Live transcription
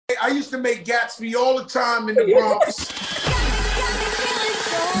I used to make Gatsby all the time in the Bronx.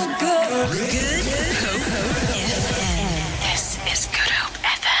 This is Good Hope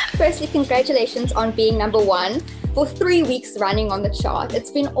FM. Firstly, congratulations on being #1 for 3 weeks running on the chart. It's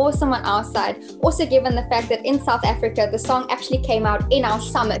been awesome on our side. Also, given the fact that in South Africa, the song actually came out in our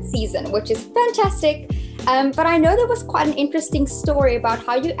summer season, which is fantastic. But I know there was quite an interesting story about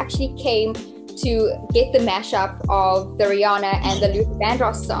how you actually came to get the mashup of the Rihanna and the Luther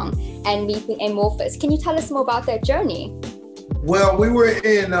Vandross song and meeting Amorphous. Can you tell us more about that journey? Well, we were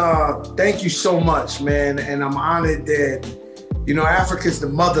in, thank you so much, man. And I'm honored that, you know, Africa's the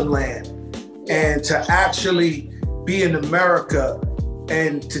motherland. And to actually be in America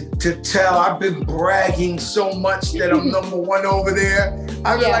and to tell, I've been bragging so much that I'm #1 over there.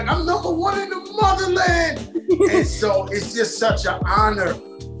 I've been like, I'm #1 in the motherland. And so it's just such an honor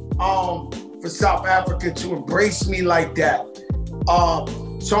for South Africa to embrace me like that.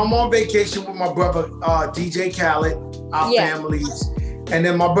 So I'm on vacation with my brother, DJ Khaled, our families. And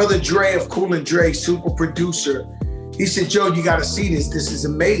then my brother Dre of Cool and Dre, super producer. He said, Joe, you gotta see this. This is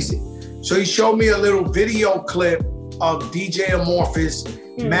amazing. So he showed me a little video clip of DJ Amorphous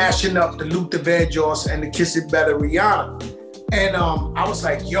mashing up the Luther Vandross and the Kiss It Better Rihanna. And I was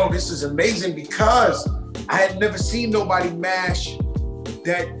like, yo, this is amazing because I had never seen nobody mash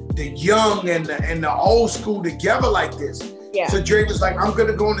that the young and the old school together like this. Yeah. So Dre was like, I'm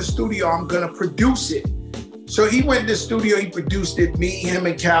gonna go in the studio, I'm gonna produce it. So he went to the studio, he produced it, me, him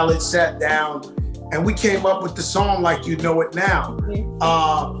and Khaled sat down and we came up with the song like you know it now.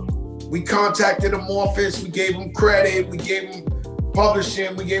 We contacted Amorphous, we gave him credit, we gave him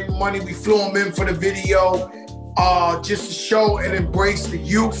publishing, we gave him money, we flew him in for the video, just to show and embrace the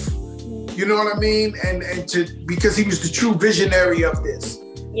youth, you know what I mean? And because he was the true visionary of this.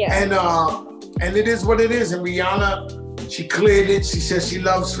 Yeah. And it is what it is. And Rihanna, she cleared it. She says she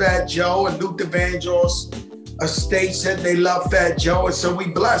loves Fat Joe, and Luther Vandross estate said they love Fat Joe, and so we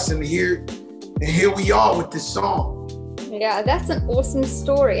blessed. And here we are with this song. Yeah, that's an awesome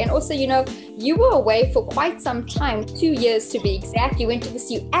story. And also, you know, you were away for quite some time, 2 years to be exact. You went to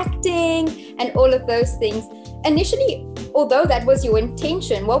pursue acting and all of those things. Initially, although that was your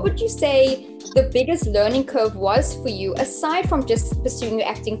intention, what would you say the biggest learning curve was for you, aside from just pursuing your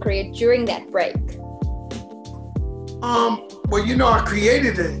acting career during that break? Well, you know, I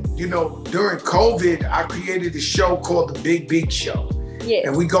created during COVID, I created a show called The Big Big Show. Yes.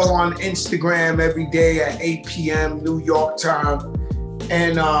 And we go on Instagram every day at 8 p.m. New York time.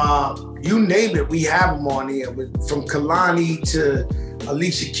 And you name it, we have them on here. From Kalani to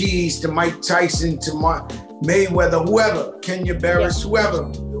Alicia Keys to Mike Tyson to Mayweather, whoever, Kenya Barris,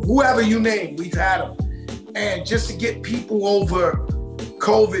 whoever you name, we've had them. And just to get people over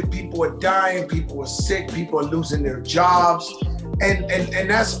COVID, people are dying, people are sick, people are losing their jobs. And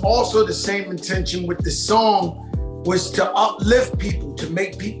that's also the same intention with the song, was to uplift people, to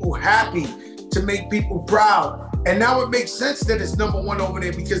make people happy, to make people proud. And now it makes sense that it's #1 over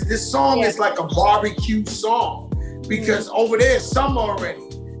there because this song is like a barbecue song because over there it's summer already.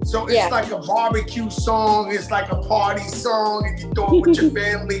 So it's like a barbecue song, it's like a party song, and you throw it with your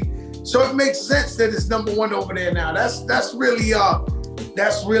family. So it makes sense that it's #1 over there now. That's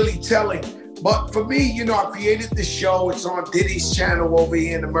really telling. But for me, you know, I created the show. It's on Diddy's channel over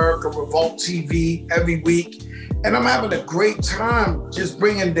here in America, Revolt TV, every week. And I'm having a great time just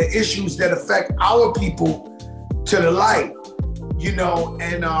bringing the issues that affect our people to the light, you know,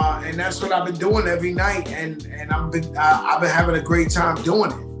 and that's what I've been doing every night. And I've been having a great time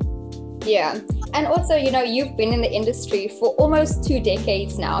doing it. Yeah. And also, you know, you've been in the industry for almost 2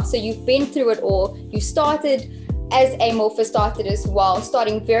 decades now. So you've been through it all. You started as Amorphous started as well,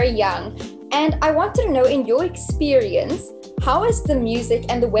 starting very young. And I wanted to know, in your experience, how has the music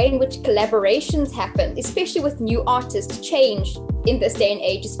and the way in which collaborations happen, especially with new artists, changed in this day and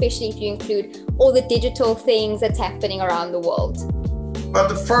age, especially if you include all the digital things that's happening around the world? Well,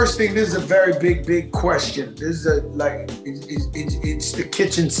 the first thing, this is a very big question. This is it's the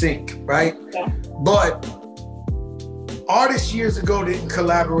kitchen sink, right? Yeah. But artists years ago didn't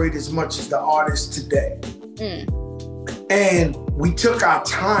collaborate as much as the artists today. And we took our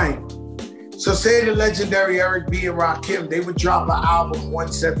time. So say the legendary Eric B. and Rakim, they would drop an album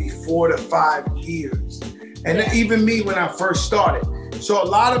once every 4 to 5 years. And even me when I first started. So a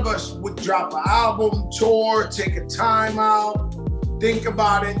lot of us would drop an album, tour, take a time out, think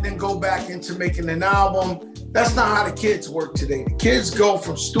about it, then go back into making an album. That's not how the kids work today. The kids go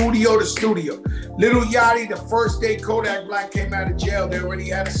from studio to studio. Lil Yachty, the first day Kodak Black came out of jail, they already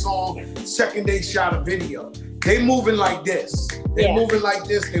had a song. Second day shot a video. They moving like this. They're moving like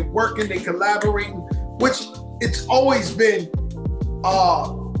this. They're working, they collaborating, which it's always been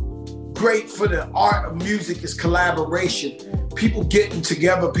great for the art of music is collaboration. People getting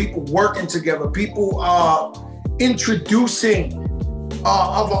together, people working together, people introducing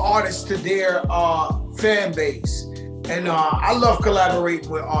other artists to their fan base. And I love collaborating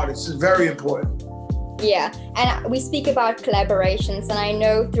with artists. It's very important. Yeah, and we speak about collaborations, and I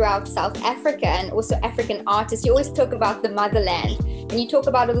know throughout South Africa and also African artists, you always talk about the motherland, and you talk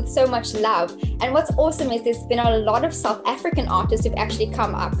about it with so much love. And what's awesome is there's been a lot of South African artists who've actually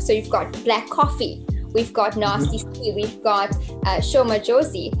come up. So you've got Black Coffee, we've got Nasty C, we've got Shoma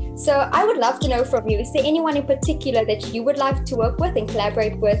Josie. So I would love to know from you, is there anyone in particular that you would like to work with and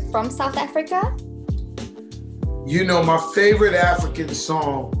collaborate with from South Africa? You know, my favorite African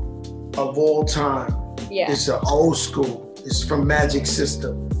song of all time, it's an old school. It's from Magic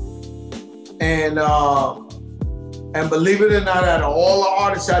System. And believe it or not, out of all the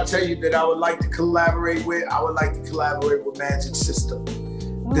artists I tell you that I would like to collaborate with, I would like to collaborate with Magic System.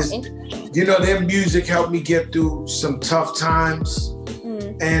 You know, their music helped me get through some tough times.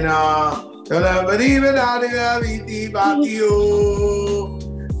 And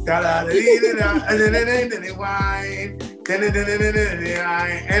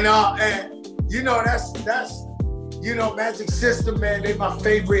you know, that's you know, Magic System, man, they're my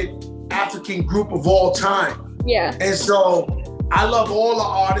favorite African group of all time. Yeah. And so I love all the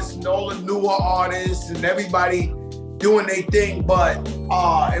artists and all the newer artists and everybody doing their thing. But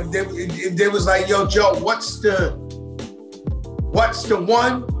if they was like, yo, Joe, what's the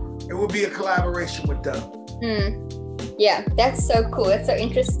one? It would be a collaboration with them. Yeah, that's so cool. That's so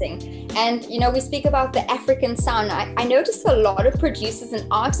interesting. And, you know, we speak about the African sound. I noticed a lot of producers and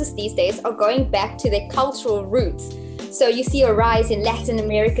artists these days are going back to their cultural roots. So you see a rise in Latin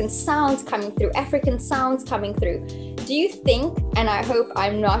American sounds coming through, African sounds coming through. Do you think, and I hope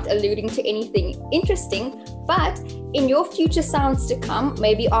I'm not alluding to anything interesting, but in your future sounds to come,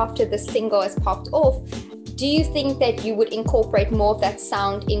 maybe after the single has popped off, do you think that you would incorporate more of that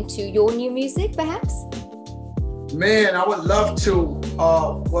sound into your new music, perhaps? Man, I would love to.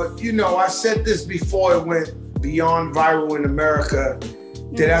 But, you know, I said this before it went beyond viral in America,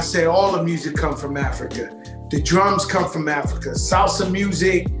 that I say all the music come from Africa. The drums come from Africa. Salsa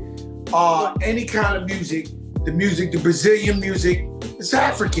music, any kind of music, the Brazilian music, it's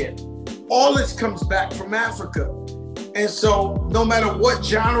African. All this comes back from Africa. And so no matter what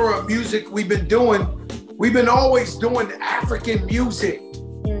genre of music we've been doing, we've been always doing African music.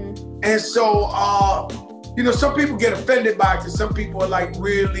 And so, you know, some people get offended by it because some people are like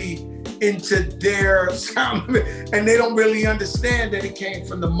really into their sound and they don't really understand that it came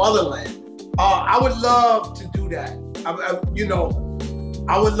from the motherland. I would love to do that.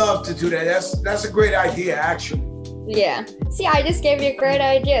 I would love to do that. That's a great idea, actually. Yeah. See, I just gave you a great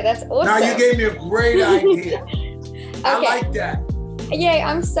idea. That's awesome. Now you gave me a great idea. Okay. I like that. Yeah,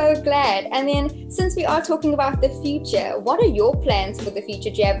 I'm so glad. And then since we are talking about the future, what are your plans for the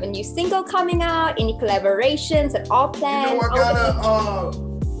future? Do you have a new single coming out? Any collaborations that are planned? You know,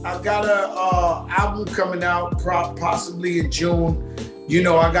 I got a album coming out possibly in June. You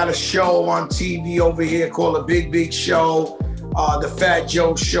know, I got a show on TV over here called The Big Big Show, the Fat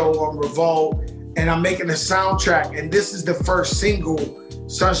Joe Show on Revolt. And I'm making a soundtrack. And this is the first single,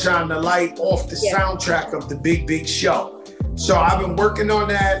 Sunshine the Light, off the soundtrack of The Big Big Show. So I've been working on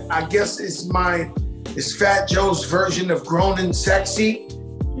that. I guess it's Fat Joe's version of Grown and Sexy,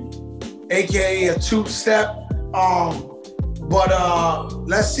 AKA a two-step. But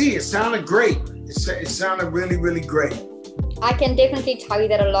let's see, it sounded great. It sounded really, really great. I can definitely tell you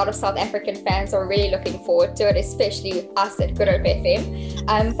that a lot of South African fans are really looking forward to it, especially with us at Good Hope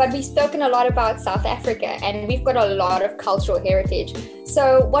FM. But we've spoken a lot about South Africa and we've got a lot of cultural heritage.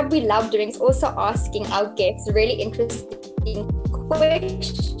 So what we love doing is also asking our guests really interesting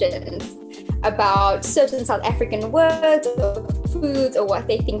questions about certain South African words or foods or what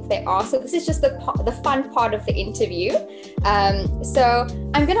they think they are. So this is just the fun part of the interview. So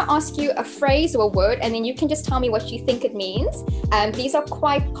I'm going to ask you a phrase or a word, and then you can just tell me what you think it means. These are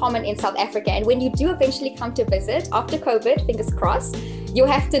quite common in South Africa. And when you do eventually come to visit after COVID, fingers crossed, you'll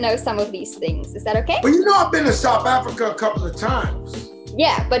have to know some of these things. Is that okay? Well, you know, I've been to South Africa a couple of times.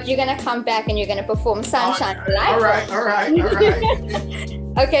 Yeah, but you're going to come back and you're going to perform Sunshine Live. All right.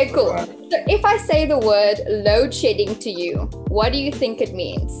 Okay, cool. So if I say the word load shedding to you, what do you think it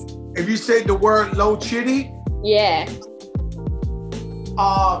means? If you say the word load shedding? Yeah.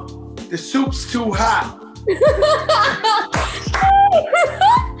 The soup's too hot.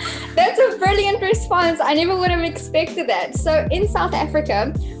 That's a brilliant response. I never would have expected that. So in South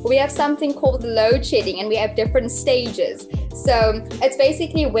Africa, we have something called load shedding and we have different stages. So it's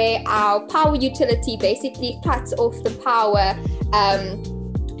basically where our power utility basically cuts off the power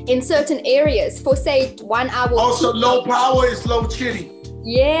in certain areas for say 1 hour. Also, low power is low chitty.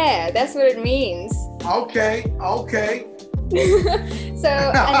 Yeah, that's what it means. Okay.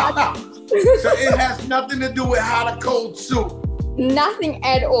 So So it has nothing to do with hot or cold soup. nothing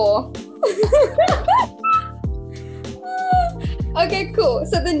at all. Okay, cool.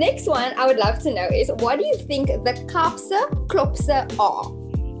 So the next one I would love to know is, what do you think the klopse are?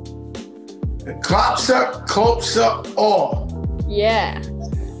 The klopse are. Yeah.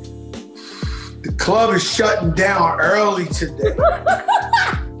 The club is shutting down early today.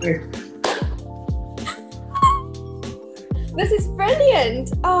 This is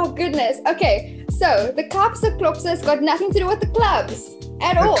brilliant. Oh, goodness. Okay, so the klopse has got nothing to do with the clubs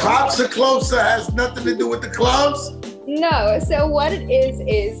at all. The klopse has nothing to do with the clubs? No. So what it is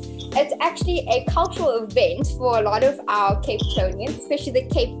it's actually a cultural event for a lot of our Cape Townians, especially the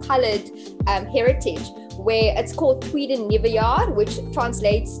Cape Coloured heritage, where it's called Tweeden Nuwejaar, which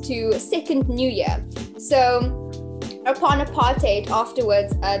translates to Second New Year. So upon apartheid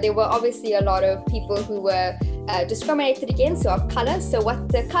afterwards, there were obviously a lot of people who were discriminated against, so of color. So what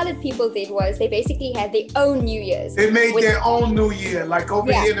the colored people did was they basically had their own New Year's. They made their own New Year. Like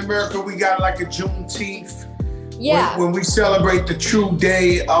over here in America, we got like a Juneteenth. Yeah. When we celebrate the true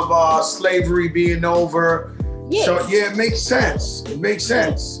day of slavery being over. Yes. So yeah, it makes sense. It makes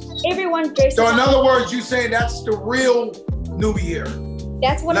sense. Everyone dresses So in up. other words, you say that's the real New Year.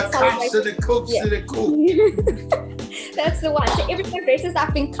 That's what The it's cops and the cooks and the cool. That's the one. So everyone dresses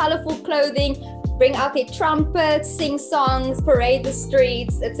up in colorful clothing, bring out their trumpets, sing songs, parade the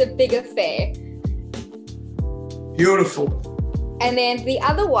streets. It's a big affair. Beautiful. And then the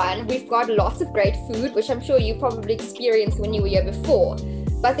other one, we've got lots of great food, which I'm sure you probably experienced when you were here before.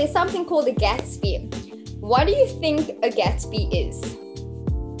 But there's something called a Gatsby. What do you think a Gatsby is?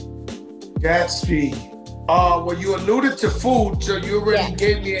 Gatsby. Well, you alluded to food, so you already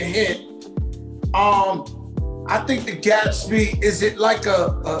gave me a hint. I think the Gatsby, is it like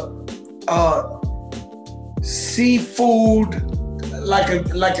a seafood,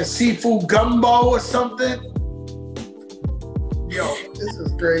 like a seafood gumbo or something? Yo, this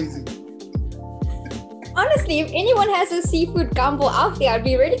is crazy. Honestly, if anyone has a seafood gumbo out there, I'd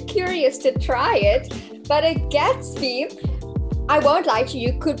be really curious to try it. But a Gatsby, I won't lie to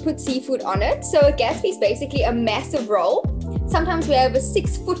you, could put seafood on it. So a Gatsby is basically a massive roll. Sometimes we have a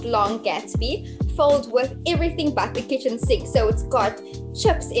 6-foot long Gatsby filled with everything but the kitchen sink. So it's got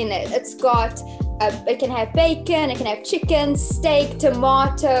chips in it. It's got, it can have bacon, it can have chicken, steak,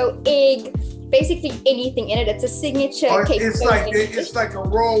 tomato, egg, basically anything in it. It's a signature Cape Townian dish. It's like a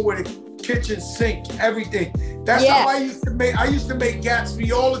roll with a kitchen sink, everything. That's how I used to make. I used to make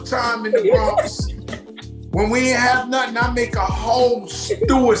Gatsby all the time in the Bronx. When we ain't have nothing, I make a whole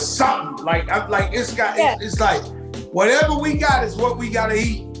stew or something. It's like whatever we got is what we gotta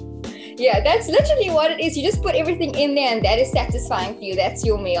eat. Yeah, that's literally what it is. You just put everything in there and that is satisfying for you. That's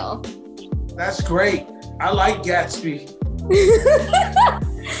your meal. That's great. I like Gatsby.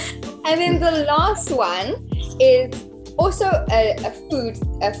 And then the last one is also a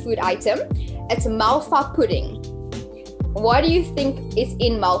food item. It's malva pudding. What do you think is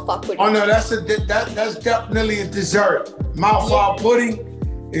in malva pudding? Oh no, that's definitely a dessert. Malva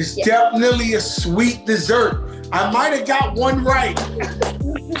pudding is definitely a sweet dessert. I might have got one right.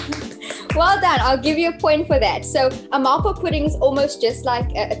 Well done. I'll give you a point for that. So a malva pudding is almost just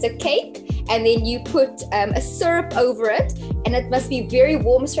like it's a cake, and then you put a syrup over it, and it must be very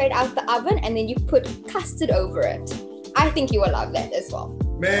warm straight out the oven, and then you put custard over it. I think you will love that as well.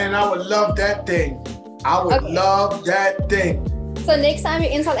 Man, I would love that thing. I would love that thing. So next time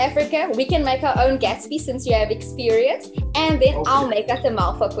you're in South Africa, we can make our own Gatsby since you have experience, and then I'll make us a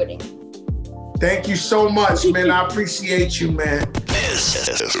malva pudding. Thank you so much, man. I appreciate you, man.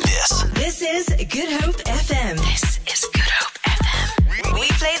 This is Good Hope FM.